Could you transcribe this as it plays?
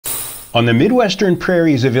On the Midwestern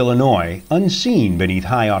prairies of Illinois, unseen beneath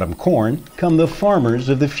high autumn corn, come the farmers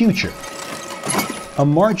of the future. A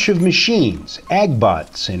march of machines,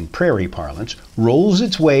 agbots in prairie parlance, rolls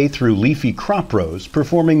its way through leafy crop rows,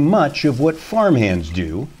 performing much of what farmhands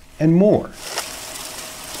do and more.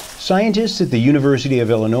 Scientists at the University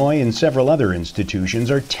of Illinois and several other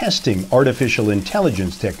institutions are testing artificial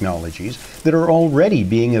intelligence technologies that are already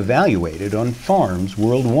being evaluated on farms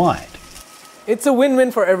worldwide. It's a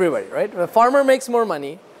win-win for everybody, right? The farmer makes more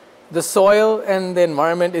money, the soil and the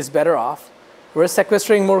environment is better off, we're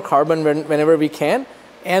sequestering more carbon whenever we can,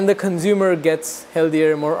 and the consumer gets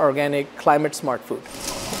healthier, more organic, climate-smart food.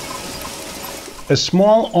 A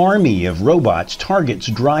small army of robots targets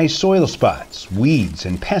dry soil spots, weeds,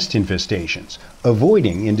 and pest infestations,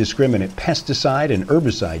 avoiding indiscriminate pesticide and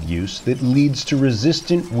herbicide use that leads to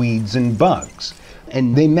resistant weeds and bugs.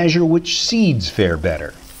 And they measure which seeds fare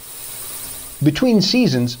better. Between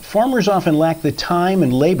seasons, farmers often lack the time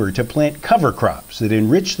and labor to plant cover crops that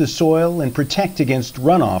enrich the soil and protect against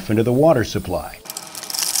runoff into the water supply.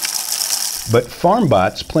 But farm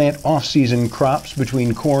bots plant off-season crops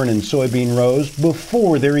between corn and soybean rows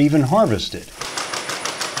before they're even harvested.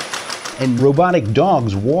 And robotic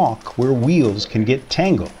dogs walk where wheels can get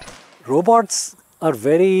tangled. Robots are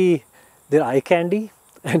they're eye candy,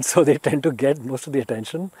 and so they tend to get most of the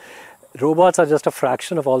attention. Robots are just a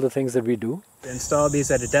fraction of all the things that we do. Install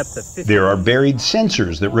these at a depth of 50. There are buried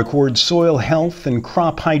sensors that record soil health and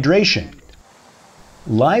crop hydration.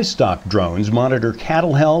 Livestock drones monitor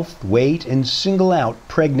cattle health, weight, and single out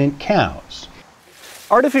pregnant cows.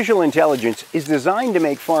 Artificial intelligence is designed to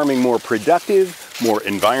make farming more productive, more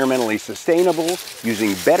environmentally sustainable,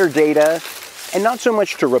 using better data, and not so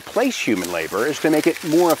much to replace human labor as to make it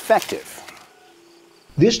more effective.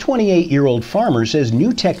 This 28-year-old farmer says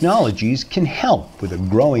new technologies can help with a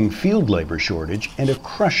growing field labor shortage and a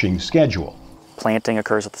crushing schedule. Planting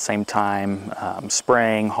occurs at the same time,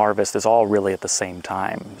 spraying, harvest is all really at the same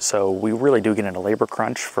time. So we really do get in a labor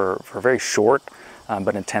crunch for very short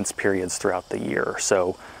but intense periods throughout the year.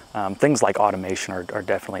 So things like automation are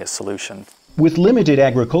definitely a solution. With limited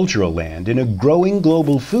agricultural land and a growing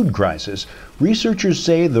global food crisis, researchers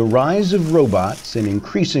say the rise of robots and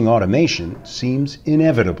increasing automation seems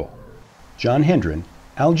inevitable. John Hendren,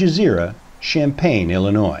 Al Jazeera, Champaign,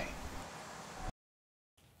 Illinois.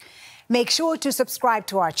 Make sure to subscribe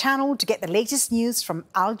to our channel to get the latest news from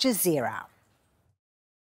Al Jazeera.